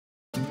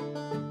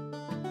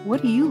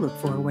What do you look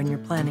for when you're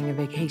planning a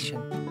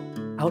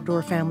vacation?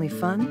 Outdoor family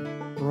fun?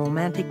 A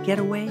romantic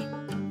getaway?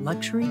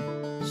 Luxury?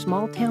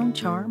 Small town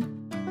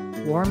charm?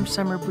 Warm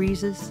summer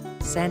breezes?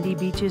 Sandy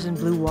beaches and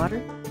blue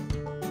water?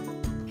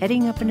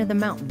 Heading up into the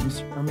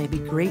mountains, or maybe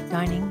great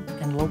dining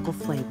and local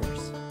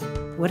flavors?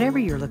 Whatever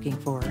you're looking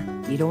for,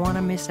 you don't want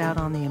to miss out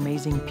on the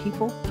amazing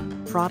people,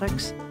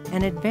 products,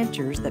 and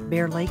adventures that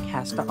Bear Lake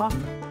has to offer.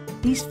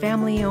 These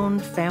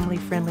family-owned,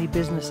 family-friendly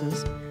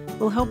businesses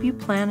will help you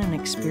plan and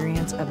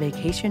experience a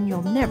vacation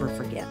you'll never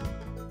forget.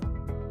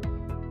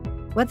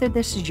 Whether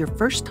this is your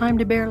first time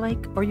to Bear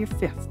Lake or your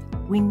fifth,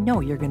 we know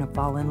you're going to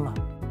fall in love.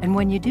 And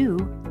when you do,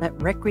 let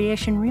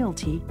Recreation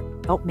Realty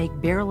help make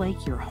Bear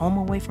Lake your home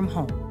away from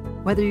home.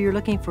 Whether you're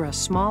looking for a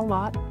small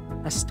lot,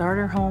 a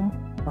starter home,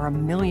 or a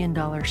 $1 million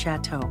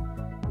chateau,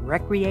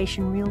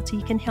 Recreation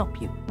Realty can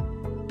help you.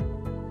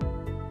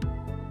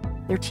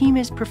 Their team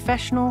is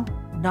professional,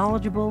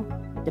 knowledgeable,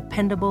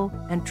 dependable,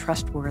 and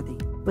trustworthy,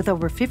 with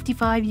over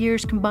 55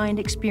 years combined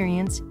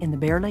experience in the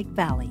Bear Lake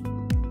Valley.